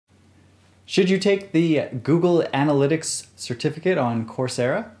Should you take the Google Analytics certificate on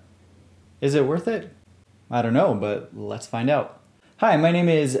Coursera? Is it worth it? I don't know, but let's find out. Hi, my name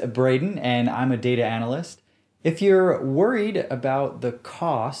is Braden and I'm a data analyst. If you're worried about the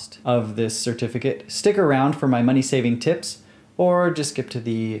cost of this certificate, stick around for my money-saving tips or just skip to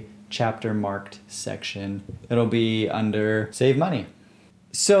the chapter marked section. It'll be under Save Money.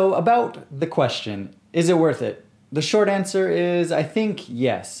 So about the question, is it worth it? The short answer is, I think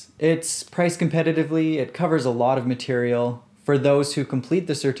yes. It's priced competitively, it covers a lot of material. For those who complete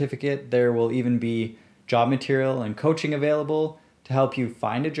the certificate, there will even be job material and coaching available to help you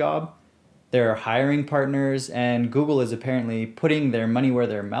find a job. There are hiring partners, and Google is apparently putting their money where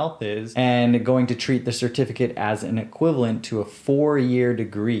their mouth is and going to treat the certificate as an equivalent to a 4-year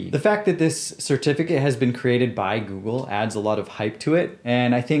degree. The fact that this certificate has been created by Google adds a lot of hype to it,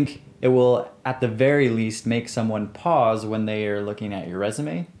 and I think it will, at the very least, make someone pause when they are looking at your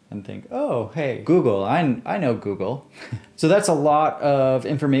resume and think, oh, hey, Google, I know Google. So that's a lot of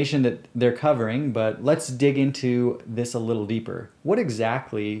information that they're covering, but let's dig into this a little deeper. What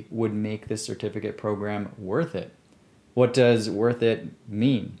exactly would make this certificate program worth it? What does worth it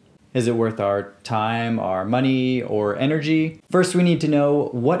mean? Is it worth our time, our money, or energy? First, we need to know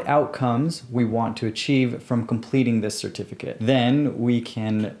what outcomes we want to achieve from completing this certificate. Then we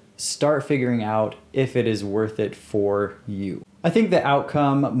can start figuring out if it is worth it for you. I think the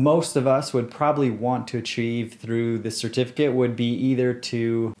outcome most of us would probably want to achieve through this certificate would be either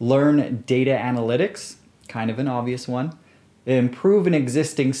to learn data analytics, kind of an obvious one, improve an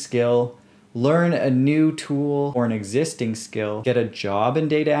existing skill, learn a new tool or an existing skill, get a job in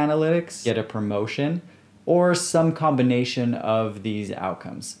data analytics, get a promotion, or some combination of these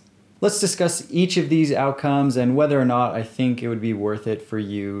outcomes. Let's discuss each of these outcomes and whether or not I think it would be worth it for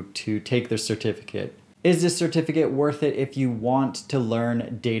you to take the certificate. Is this certificate worth it if you want to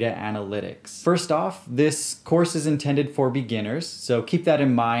learn data analytics? First off, this course is intended for beginners, so keep that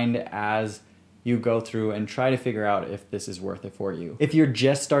in mind as you go through and try to figure out if this is worth it for you. If you're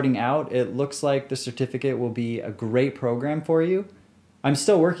just starting out, it looks like the certificate will be a great program for you. I'm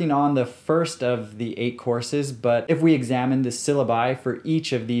still working on the first of the 8 courses, but if we examine the syllabi for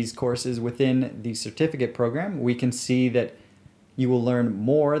each of these courses within the certificate program, we can see that you will learn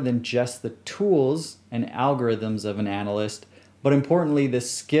more than just the tools and algorithms of an analyst, but importantly, the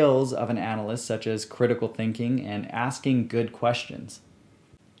skills of an analyst, such as critical thinking and asking good questions.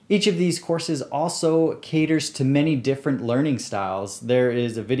 Each of these courses also caters to many different learning styles. There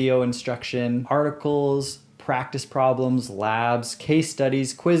is a video instruction, articles, practice problems, labs, case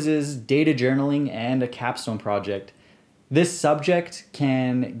studies, quizzes, data journaling, and a capstone project. This subject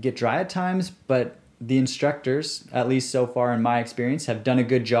can get dry at times, but the instructors, at least so far in my experience, have done a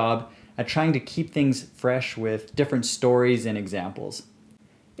good job at trying to keep things fresh with different stories and examples.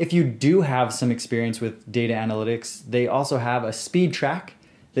 If you do have some experience with data analytics, they also have a speed track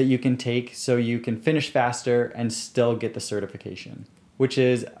that you can take so you can finish faster and still get the certification, which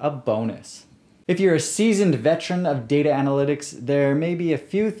is a bonus. If you're a seasoned veteran of data analytics, there may be a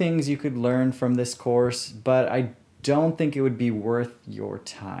few things you could learn from this course, but I don't think it would be worth your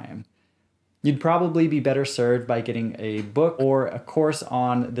time. You'd probably be better served by getting a book or a course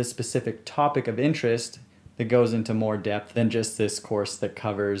on the specific topic of interest that goes into more depth than just this course that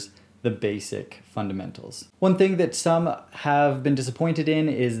covers the basic fundamentals. One thing that some have been disappointed in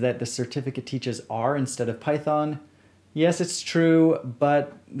is that the certificate teaches R instead of Python. Yes, it's true,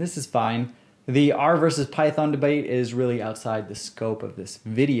 but this is fine. The R versus Python debate is really outside the scope of this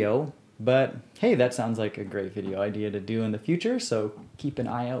video, but hey, that sounds like a great video idea to do in the future, so keep an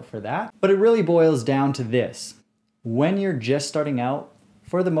eye out for that. But it really boils down to this. When you're just starting out,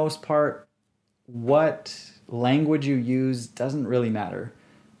 for the most part, what language you use doesn't really matter.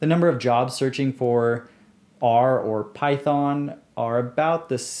 The number of jobs searching for R or Python are about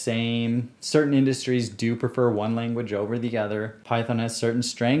the same. Certain industries do prefer one language over the other. Python has certain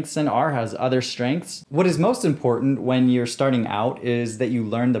strengths and R has other strengths. What is most important when you're starting out is that you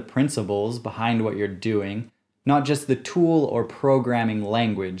learn the principles behind what you're doing, not just the tool or programming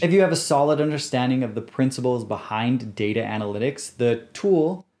language. If you have a solid understanding of the principles behind data analytics, the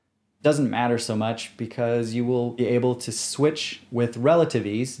tool doesn't matter so much because you will be able to switch with relative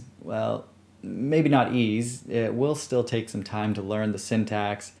ease. Well, maybe not ease, it will still take some time to learn the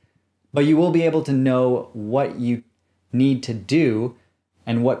syntax, but you will be able to know what you need to do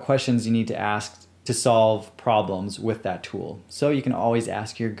and what questions you need to ask to solve problems with that tool. So you can always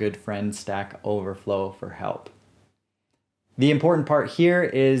ask your good friend Stack Overflow for help. The important part here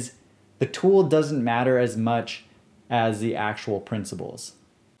is the tool doesn't matter as much as the actual principles.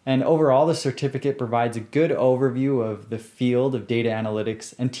 And overall, the certificate provides a good overview of the field of data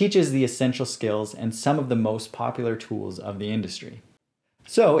analytics and teaches the essential skills and some of the most popular tools of the industry.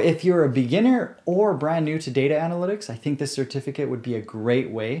 So if you're a beginner or brand new to data analytics, I think this certificate would be a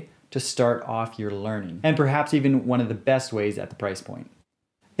great way to start off your learning, and perhaps even one of the best ways at the price point.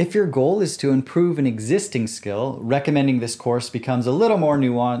 If your goal is to improve an existing skill, recommending this course becomes a little more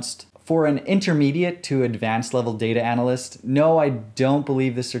nuanced. For an intermediate to advanced level data analyst, no, I don't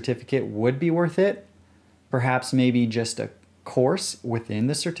believe this certificate would be worth it. Perhaps maybe just a course within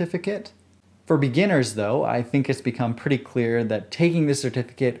the certificate. For beginners though, I think it's become pretty clear that taking this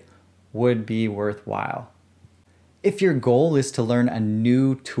certificate would be worthwhile. If your goal is to learn a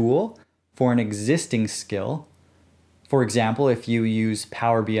new tool for an existing skill, for example, if you use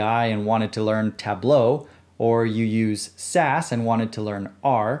Power BI and wanted to learn Tableau, or you use SAS and wanted to learn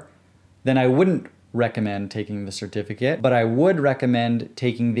R, then I wouldn't recommend taking the certificate, but I would recommend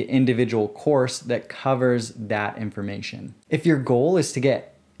taking the individual course that covers that information. If your goal is to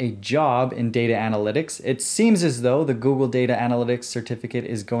get a job in data analytics, it seems as though the Google Data Analytics certificate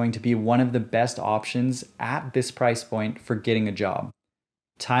is going to be one of the best options at this price point for getting a job.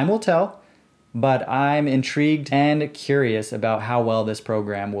 Time will tell, but I'm intrigued and curious about how well this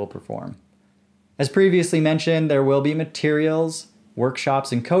program will perform. As previously mentioned, there will be materials,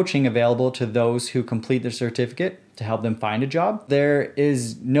 workshops, and coaching available to those who complete the certificate to help them find a job. There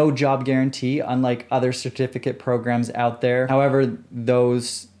is no job guarantee, unlike other certificate programs out there. However,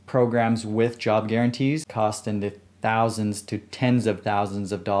 those programs with job guarantees cost in the thousands to tens of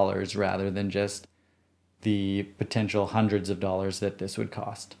thousands of dollars rather than just the potential hundreds of dollars that this would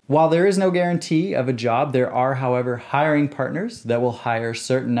cost. While there is no guarantee of a job, there are, however, hiring partners that will hire a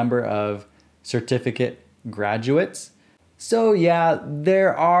certain number of certificate graduates. So yeah,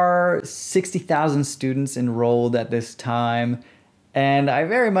 there are 60,000 students enrolled at this time, and I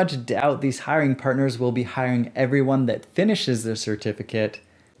very much doubt these hiring partners will be hiring everyone that finishes their certificate.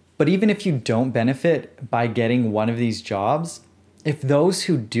 But even if you don't benefit by getting one of these jobs, if those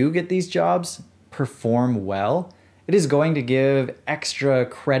who do get these jobs perform well, it is going to give extra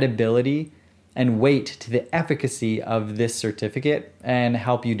credibility and weight to the efficacy of this certificate and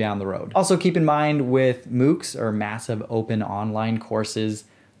help you down the road. Also keep in mind with MOOCs, or massive open online courses,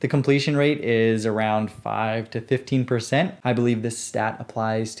 the completion rate is around 5 to 15%. I believe this stat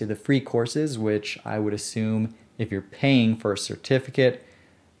applies to the free courses, which I would assume if you're paying for a certificate,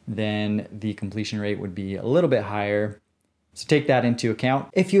 then the completion rate would be a little bit higher. So take that into account.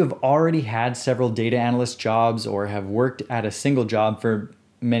 If you have already had several data analyst jobs or have worked at a single job for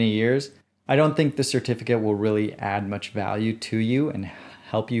many years, I don't think the certificate will really add much value to you and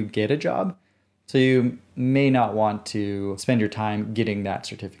help you get a job. So you may not want to spend your time getting that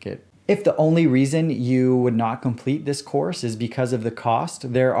certificate. If the only reason you would not complete this course is because of the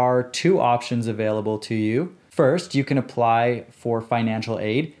cost, there are two options available to you. First, you can apply for financial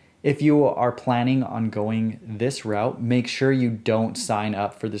aid. If you are planning on going this route, make sure you don't sign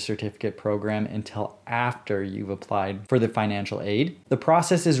up for the certificate program until after you've applied for the financial aid. The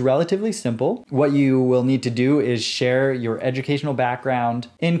process is relatively simple. What you will need to do is share your educational background,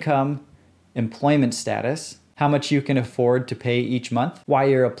 income, employment status, how much you can afford to pay each month, why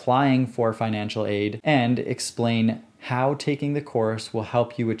you're applying for financial aid, and explain how taking the course will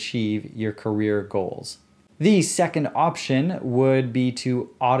help you achieve your career goals. The second option would be to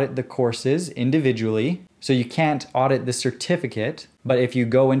audit the courses individually. So you can't audit the certificate, but if you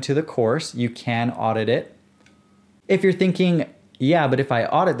go into the course, you can audit it. If you're thinking, yeah, but if I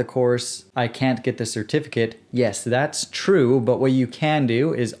audit the course, I can't get the certificate. Yes, that's true, but what you can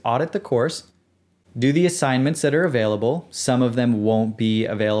do is audit the course, do the assignments that are available. Some of them won't be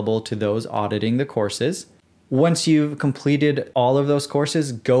available to those auditing the courses. Once you've completed all of those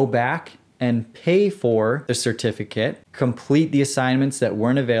courses, go back and pay for the certificate, complete the assignments that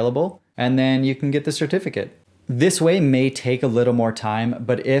weren't available, and then you can get the certificate. This way may take a little more time,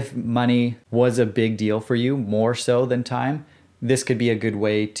 but if money was a big deal for you, more so than time, this could be a good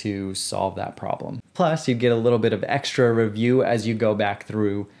way to solve that problem. Plus, you get a little bit of extra review as you go back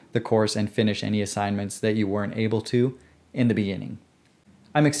through the course and finish any assignments that you weren't able to in the beginning.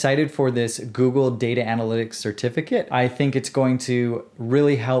 I'm excited for this Google Data Analytics certificate. I think it's going to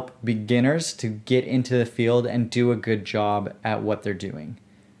really help beginners to get into the field and do a good job at what they're doing.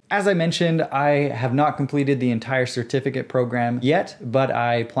 As I mentioned, I have not completed the entire certificate program yet, but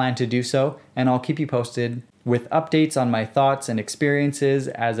I plan to do so, and I'll keep you posted with updates on my thoughts and experiences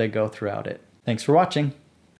as I go throughout it. Thanks for watching.